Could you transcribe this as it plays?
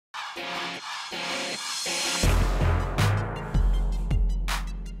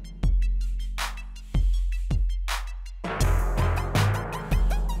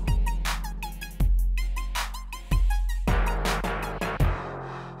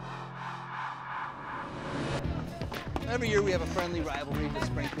Every year we have a friendly rivalry for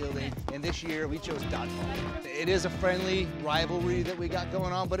Springfield Ink, and this year we chose Dodgeball. It is a friendly rivalry that we got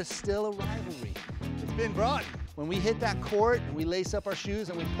going on, but it's still a rivalry. It's been broad. When we hit that court and we lace up our shoes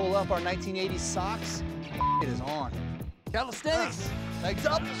and we pull up our 1980s socks, it is on. Calisthenics, Legs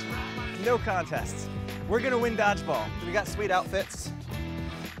up. no contests. We're gonna win Dodgeball. We got sweet outfits,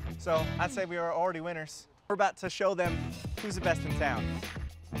 so I'd say we are already winners. We're about to show them who's the best in town.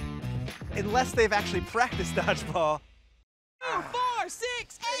 Unless they've actually practiced Dodgeball. 2, 4,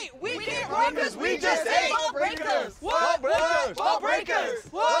 6, 8. We can't run 'cause we just ate. Ball breakers. What? Ball breakers.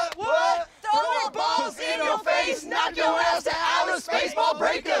 What? Throw balls in your face, knock your ass to outer space. Ball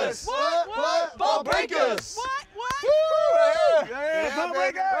breakers. What? Ball breakers. What? Ball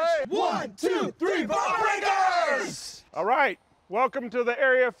breakers. 1, 2, 3, ball breakers. All right, welcome to the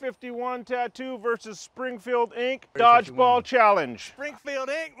Area 51 Tattoo versus Springfield Ink Dodgeball Challenge. Springfield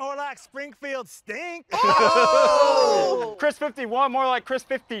Ink, more like Springfield Stink. Oh! Chris 51, more like Chris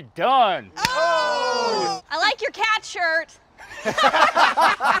 50 done. Oh! I like your cat shirt.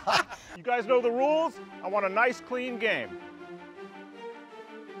 You guys know the rules. I want a nice, clean game.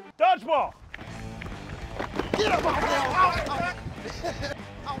 Dodgeball.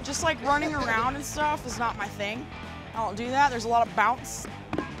 Just like running around and stuff is not my thing. I don't do that. There's a lot of bounce.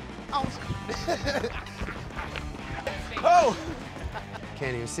 Oh!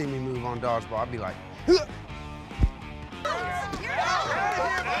 Can't even see me move on dodgeball. I'd be like, you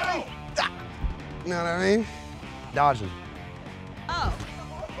know what I mean? Dodging.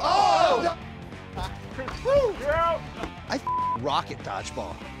 Oh. You're out. I rock at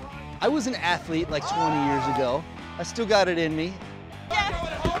Dodgeball. I was an athlete like 20 years ago. I still got it in me.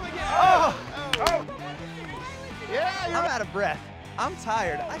 Oh! I'm out of breath. I'm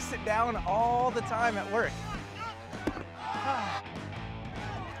tired. I sit down all the time at work.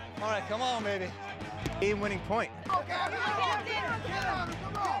 All right, come on, baby. Game-winning point.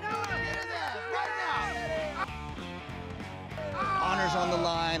 Honor's on the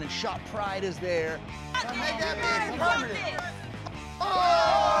line and shot pride is there. Make that big permanent.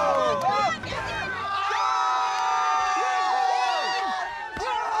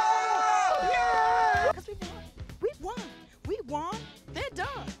 Because we won. We won. They're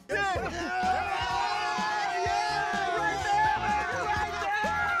done.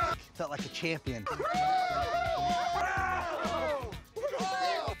 Felt like a champion.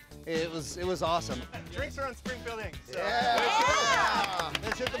 It was awesome. Drinks are on Springfield Ink. So. Yeah.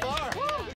 Let's hit the bar.